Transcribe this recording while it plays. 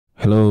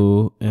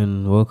Hello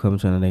and welcome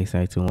to another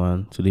exciting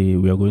one. Today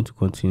we are going to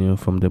continue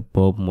from the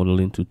bulb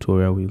modeling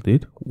tutorial we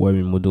did, where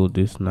we modeled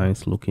this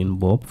nice looking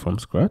bulb from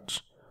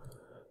scratch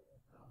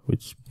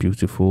with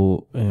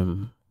beautiful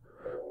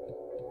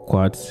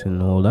quads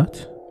and all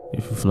that.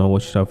 If you've not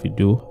watched that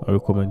video, I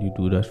recommend you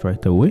do that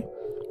right away.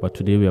 But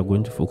today we are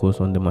going to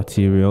focus on the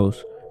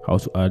materials, how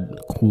to add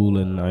cool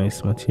and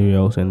nice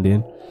materials, and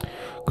then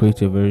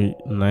create a very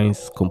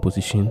nice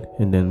composition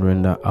and then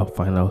render our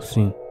final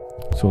scene.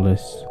 So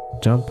let's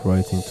jump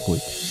right into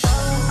it.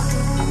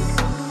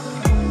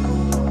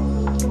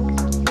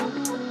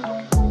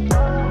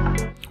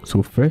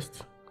 So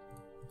first,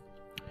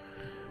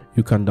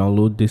 you can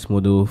download this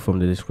model from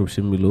the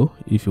description below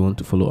if you want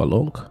to follow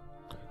along.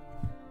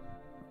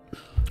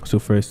 So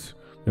first,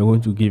 we're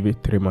going to give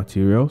it three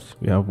materials.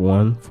 We have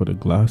one for the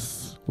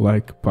glass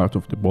like part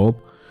of the bulb,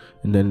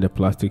 and then the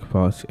plastic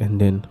part,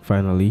 and then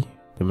finally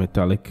the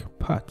metallic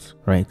part,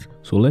 right?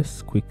 So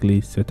let's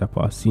quickly set up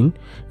our scene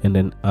and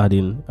then add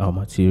in our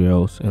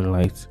materials and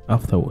lights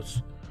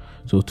afterwards.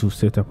 So to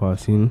set up our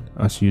scene,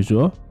 as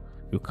usual,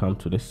 you come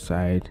to the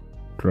side,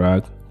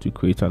 drag to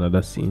create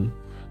another scene.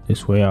 This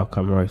is where our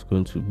camera is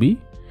going to be,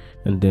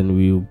 and then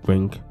we'll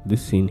bring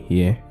this scene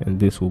here, and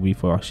this will be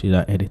for our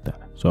shader editor.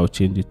 So I'll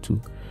change it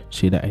to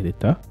shader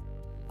editor,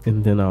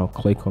 and then I'll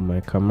click on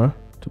my camera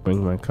to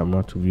bring my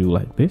camera to view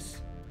like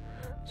this.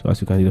 So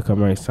as you can see, the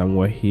camera is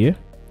somewhere here.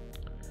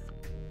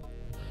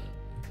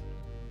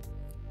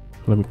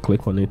 Let me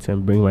click on it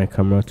and bring my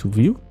camera to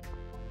view.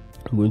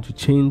 I'm going to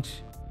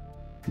change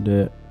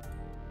the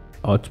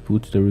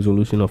output, the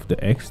resolution of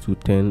the X to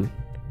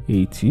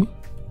 1080,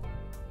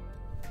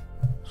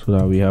 so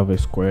that we have a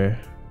square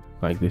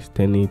like this,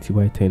 1080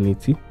 by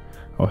 1080.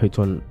 I'll hit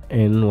on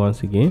N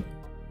once again,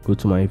 go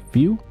to my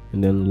view,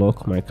 and then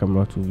lock my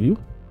camera to view,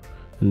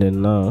 and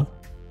then now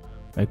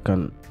I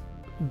can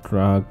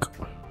drag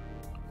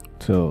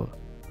till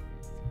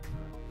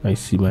I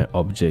see my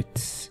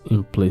objects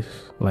in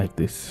place like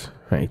this,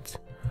 right?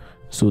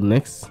 So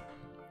next,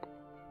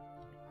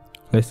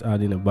 let's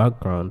add in a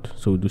background.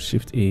 So we'll do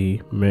Shift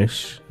A,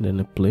 mesh, then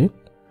a plane.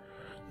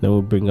 Then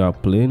we'll bring our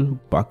plane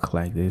back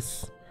like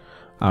this.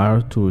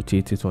 R to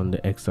rotate it on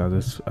the X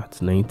axis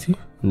at 90,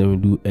 and then we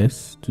do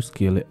S to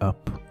scale it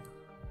up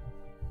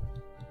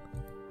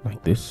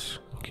like this.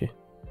 Okay,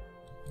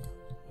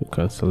 you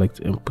can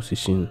select M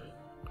position.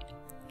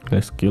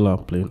 Let's scale our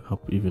plane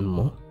up even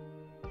more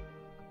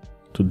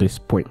to this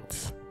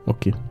point.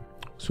 Okay,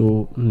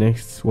 so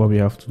next what we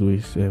have to do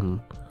is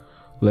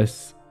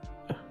let's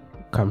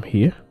come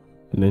here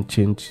and then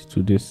change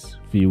to this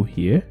view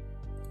here.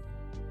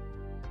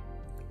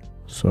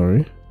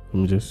 Sorry, let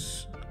me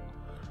just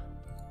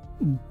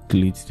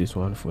delete this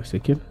one for a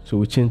second. So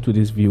we change to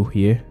this view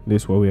here.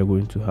 This is what we are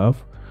going to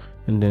have,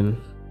 and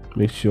then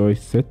make sure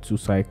it's set to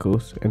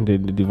cycles, and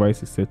then the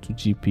device is set to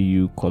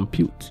GPU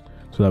compute,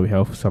 so that we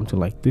have something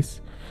like this.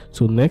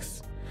 So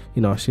next,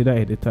 in our shader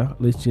editor,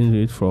 let's change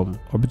it from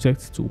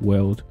object to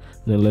world,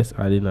 and then let's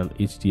add in an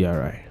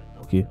HDRI.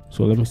 Okay,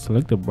 so let me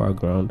select the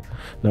background.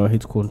 Now I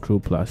hit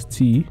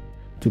Ctrl+T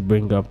to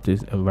bring up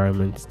this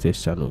environment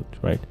texture node,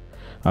 right?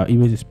 Our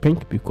image is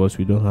pink because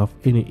we don't have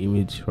any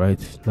image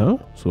right now.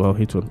 So I'll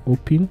hit on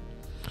open,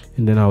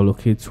 and then I'll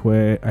locate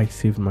where I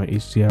saved my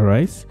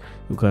HDRIs.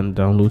 You can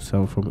download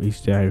some from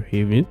HDRI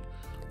Haven.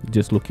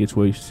 Just locate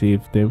where you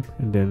saved them,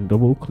 and then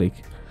double click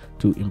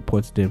to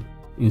import them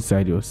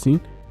inside your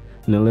scene.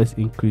 And then let's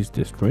increase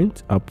the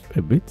strength up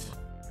a bit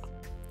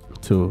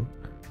so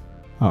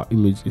our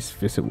image is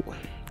visible.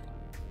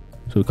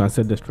 So you can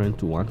set the strength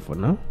to 1 for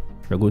now.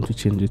 We're going to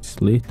change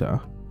it later.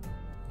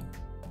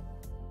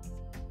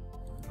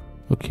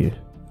 Okay,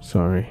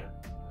 sorry,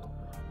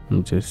 let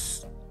me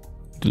just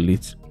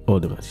delete all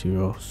the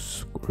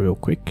materials real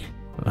quick.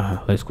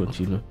 Let's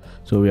continue.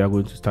 So we are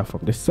going to start from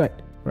this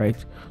side,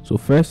 right? So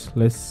first,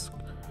 let's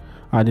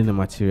add in a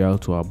material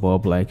to our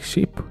bulb like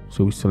shape.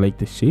 So we select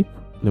the shape,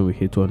 then we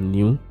hit on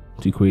new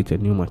to create a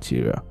new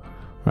material,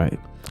 right?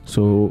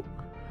 So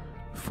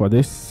for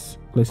this,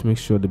 let's make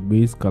sure the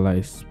base color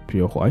is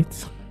pure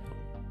white,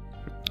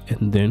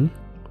 and then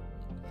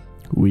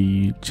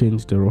we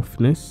change the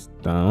roughness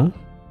down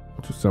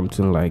to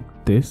something like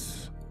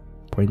this,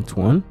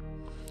 0.1,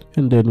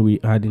 and then we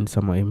add in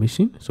some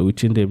emission. So we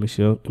change the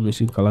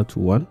emission color to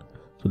 1,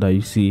 so that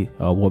you see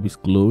our bulb is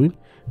glowing.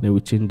 Then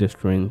we change the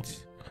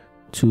strength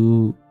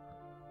to,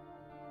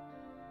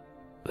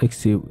 let's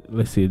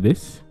say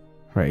this,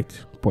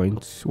 right,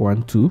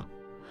 0.12,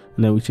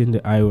 and then we change the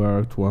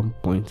IOR to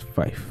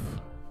 1.5.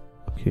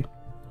 okay,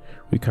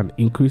 we can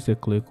increase the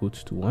clear coat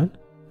to 1,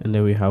 and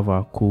then we have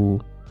our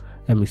cool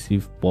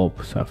emissive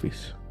bulb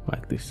surface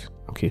like this.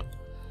 Okay,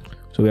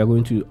 so we are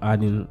going to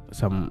add in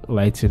some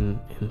lighting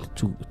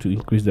to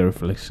increase the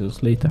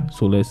reflections later.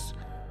 So let's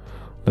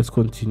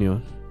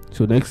continue.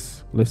 So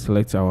next, let's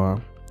select our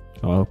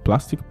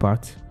plastic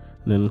part,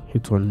 and then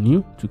hit on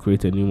new to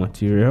create a new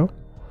material.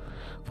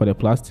 For the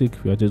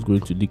plastic, we are just going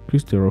to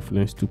decrease the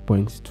roughness to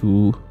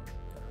 0.2.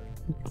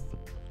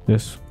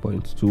 This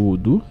 0.2 will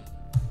do,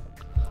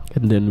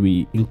 and then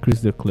we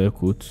increase the clear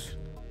coat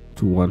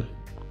to 1.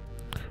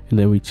 and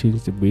then we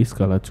change the base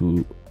color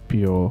to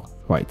pure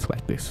white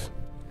like this.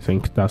 I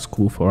think that's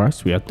cool for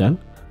us. We are done.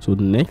 So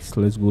next,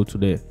 let's go to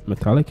the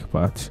metallic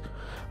part.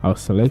 I'll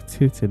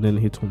select it and then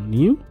hit on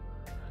new,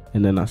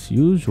 and then as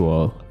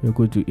usual we're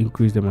going to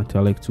increase the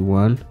metallic to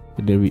 1,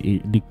 and then we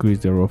decrease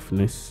the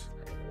roughness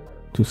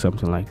to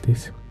something like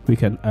this. We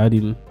can add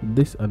in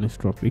this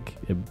anisotropic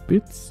a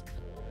bit,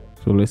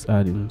 so let's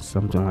add in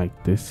something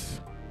like this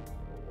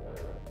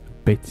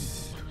a bit,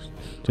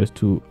 just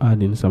to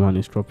add in some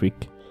anisotropic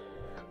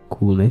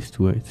coolness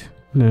to it.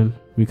 And then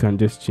we can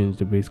just change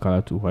the base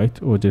color to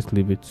white, or just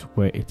leave it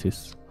where it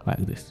is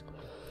like this.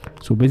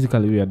 So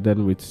basically we are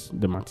done with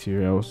the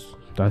materials.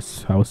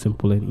 That's how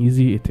simple and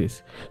easy it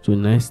is. So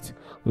next,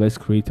 let's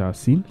create our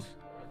scenes.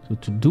 So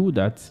to do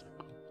that,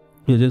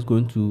 we're just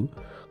going to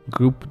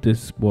group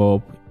this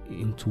bulb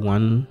into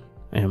one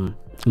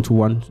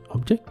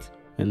object,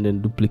 and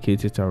then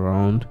duplicate it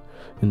around,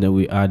 and then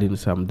we add in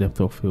some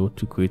depth of field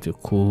to create a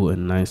cool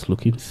and nice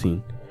looking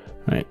scene.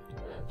 Right,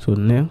 so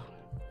now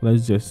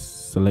let's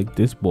just select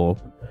this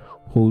bulb,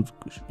 hold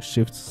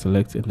shift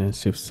select and then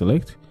shift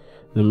select,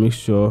 then make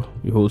sure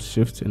we hold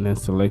shift and then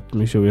select,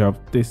 make sure we have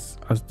this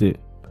as the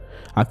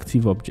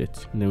active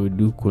object, and then we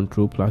do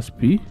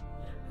Ctrl+P,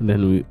 and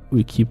then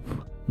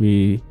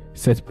we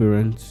set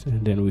parents,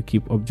 and then we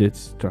keep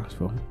objects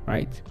transform.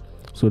 Right,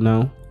 so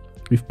now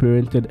we've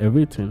parented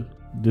everything,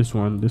 this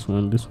one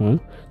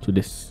to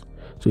this.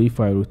 So if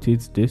I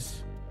rotate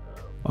this,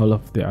 all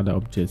of the other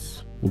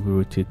objects will be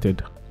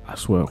rotated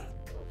as well.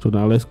 So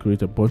now let's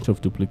create a bunch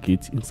of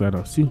duplicates inside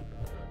our scene.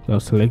 So I'll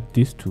select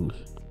these two,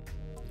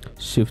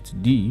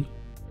 shift D,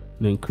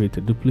 then create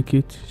a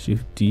duplicate,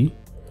 shift D,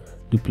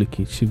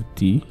 duplicate, shift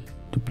D,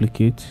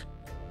 duplicate.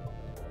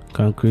 You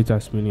can create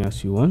as many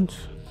as you want.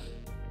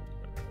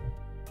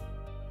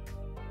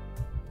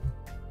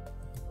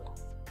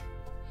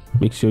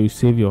 Make sure you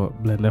save your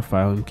Blender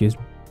file in case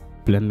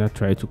Blender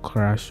try to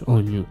crash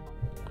on you.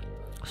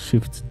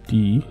 Shift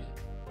D,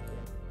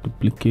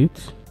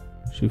 duplicate,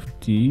 shift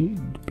D,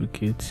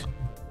 duplicate.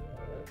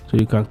 So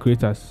you can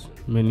create as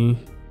many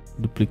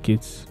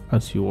duplicates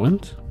as you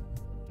want.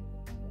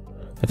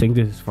 I think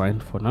this is fine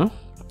for now.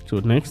 So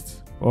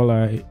next, all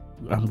I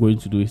am going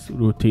to do is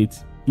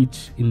rotate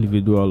each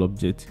individual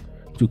object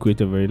to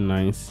create a very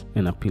nice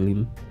and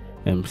appealing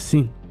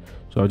scene.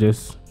 So I'll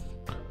just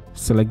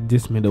select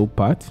this middle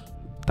part,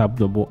 tap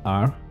double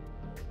R,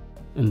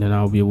 and then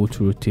I'll be able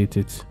to rotate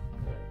it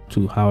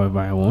to however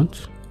I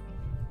want.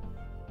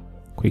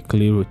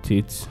 Quickly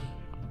rotate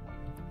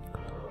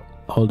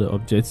all the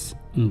objects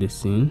in the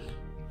scene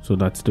so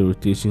that the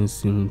rotation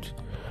seemed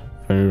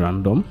very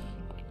random.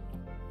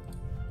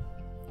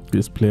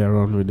 Just play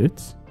around with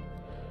it.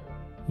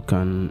 You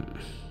can,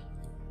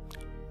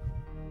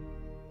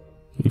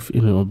 if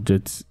any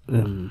object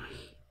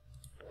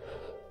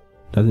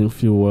doesn't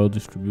feel well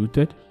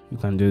distributed, you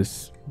can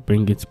just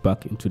bring it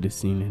back into the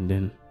scene and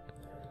then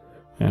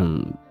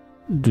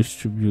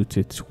distribute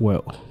it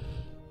well,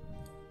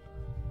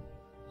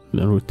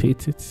 then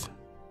rotate it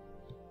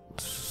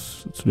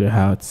to the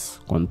heart's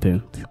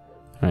content.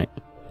 Right,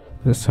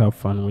 let's have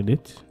fun with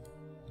it,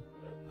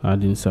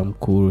 adding some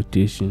cool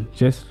rotation.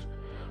 Just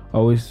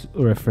always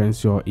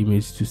reference your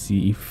image to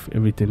see if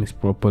everything is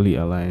properly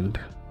aligned,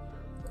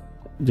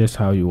 just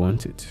how you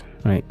want it.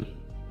 Right,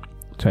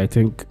 so I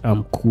think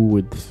I'm cool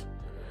with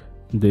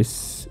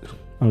this.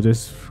 I'll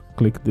just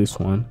click this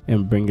one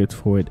and bring it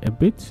forward a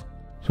bit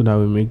so that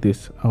we make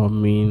this our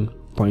main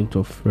point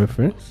of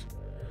reference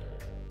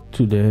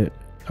to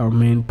our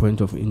main point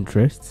of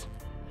interest.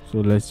 So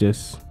let's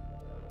just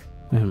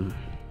you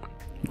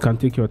can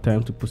take your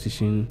time to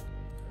position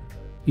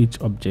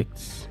each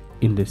object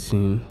in the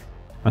scene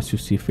as you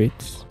see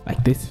fit,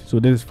 like this. So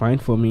this is fine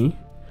for me.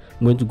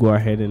 I'm going to go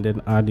ahead and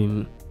then add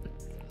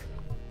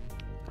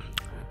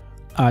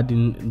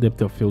in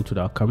depth of field to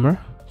our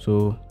camera.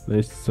 So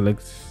let's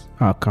select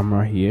our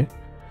camera here,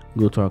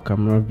 go to our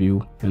camera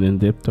view, and then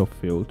depth of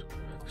field,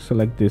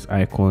 select this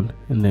icon,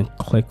 and then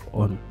click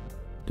on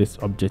this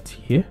object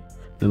here.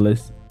 Then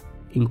let's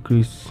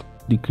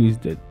decrease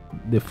the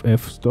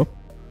f-stop,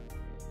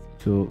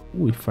 so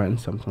we find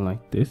something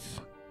like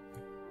this.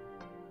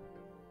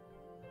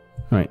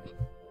 Right,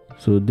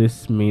 so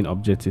this main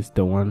object is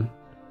the one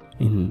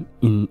in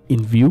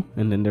view,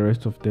 and then the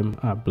rest of them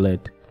are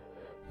blurred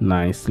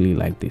nicely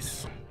like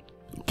this.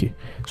 Okay,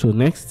 so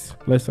next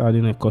let's add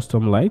in a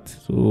custom light.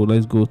 So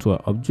let's go to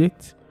our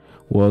object,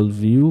 world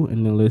view,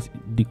 and then let's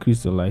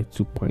decrease the light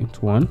to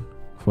 0.1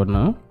 for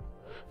now.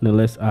 Then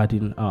let's add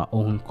in our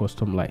own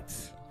custom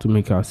lights to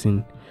make our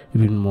scene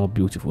even more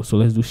beautiful. So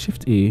let's do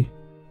Shift A,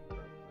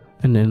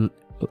 and then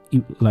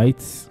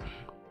lights,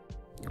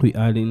 we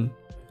add in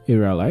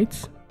area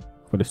lights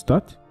for the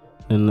start.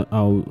 And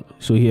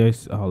so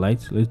here's our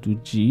light. Let's do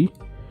G,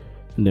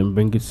 and then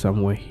bring it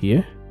somewhere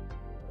here,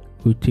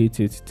 rotate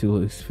it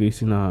till it's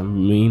facing our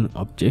main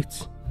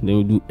object. Then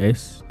we do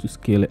S to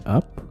scale it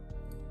up,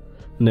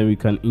 and then we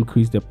can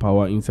increase the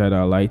power inside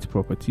our light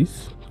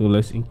properties. So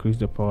let's increase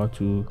the power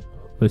to,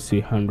 let's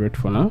say, 100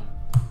 for now.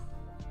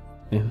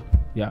 And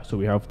yeah, so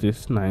we have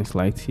this nice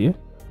light here.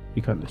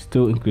 you can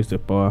still increase the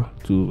power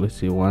to, let's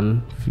say,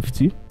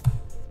 150.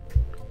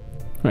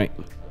 Right,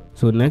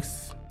 so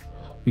next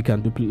we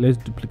can let's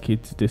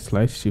duplicate the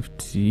slide, Shift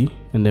T,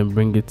 and then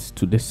bring it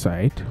to this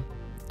side.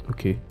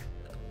 Okay,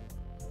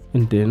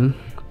 and then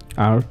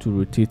R to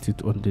rotate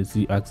it on the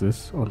Z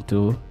axis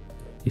until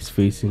it's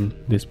facing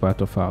this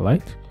part of our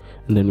light,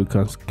 and then we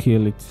can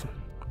scale it.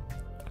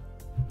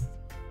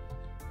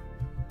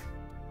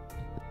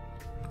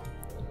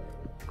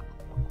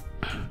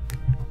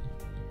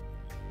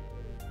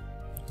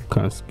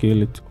 Can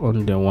scale it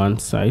on the one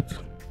side.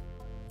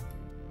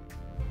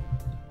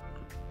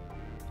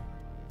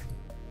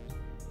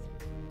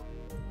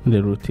 And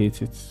then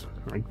rotate it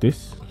like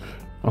this.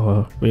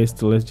 Or let's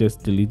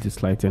just delete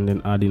this light and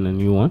then add in a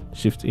new one.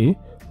 Shift A,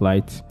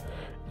 light,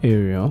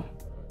 area,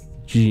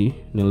 G.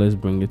 Now let's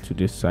bring it to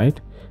this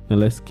side. Now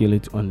let's scale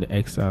it on the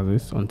X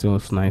axis until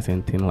it's nice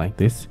and thin like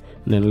this.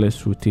 And then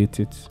let's rotate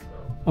it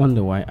on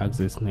the Y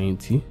axis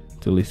 90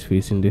 till it's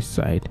facing this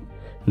side.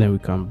 And then we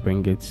can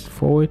bring it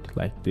forward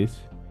like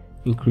this.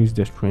 Increase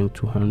the strength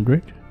to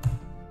 100.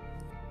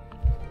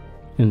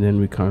 And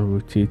then we can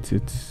rotate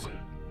it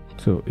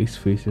so it's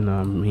facing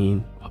our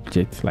main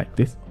object like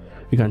this.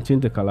 We can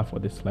change the color for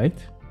this light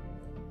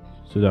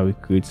so that we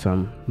create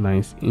some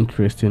nice,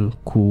 interesting,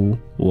 cool,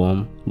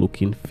 warm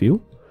looking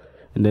feel.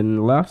 And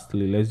then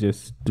lastly, let's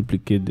just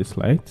duplicate this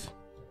light,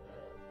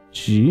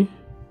 G,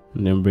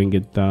 and then bring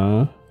it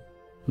down.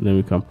 And then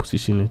we can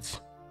position it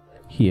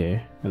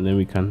here, and then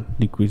we can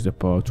decrease the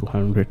power to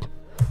 100.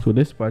 So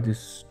this part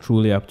is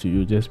truly up to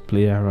you. Just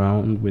play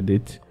around with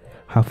it,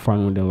 have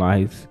fun with the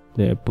lights,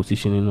 the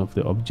positioning of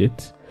the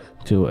objects,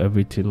 till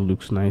everything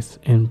looks nice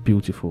and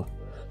beautiful.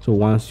 So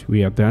once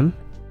we are done,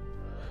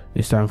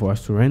 it's time for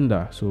us to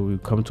render. So we'll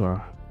come to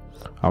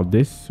our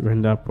this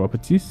render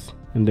properties,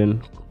 and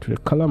then to the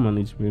color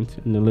management,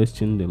 and then let's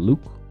change the look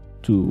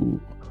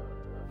to,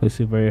 let's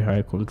say, very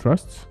high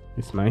contrast.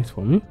 It's nice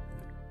for me.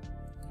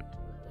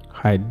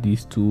 Hide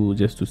these two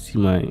just to see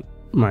my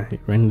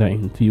render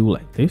in view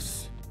like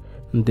this.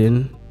 And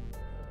then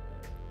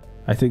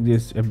I think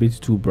this a bit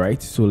too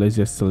bright, so let's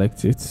just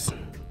select it,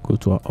 go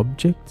to our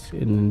object,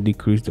 and then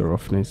decrease the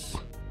roughness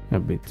a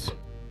bit,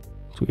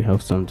 so we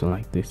have something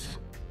like this.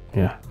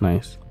 Yeah,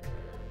 nice.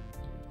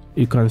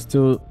 You can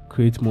still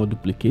create more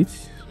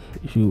duplicates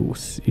if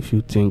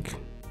you think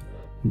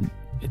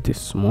it is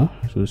small.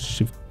 So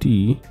Shift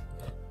D,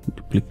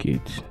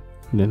 duplicate,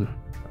 then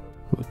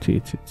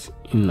rotate it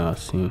in our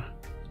scene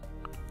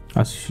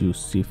as you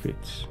see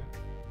fit.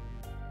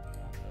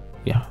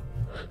 Yeah,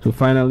 so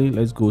finally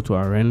let's go to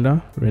our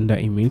render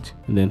image,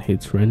 and then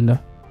hit render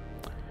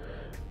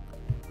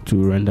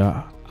to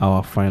render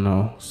our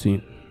final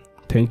scene.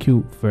 Thank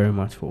you very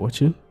much for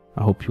watching.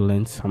 I hope you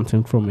learned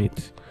something from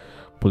it.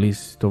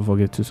 Please don't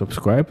forget to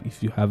subscribe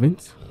if you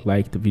haven't.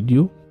 Like the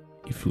video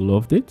if you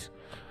loved it.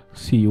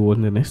 See you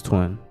on the next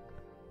one.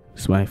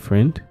 It's my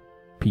friend.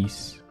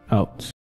 Peace out.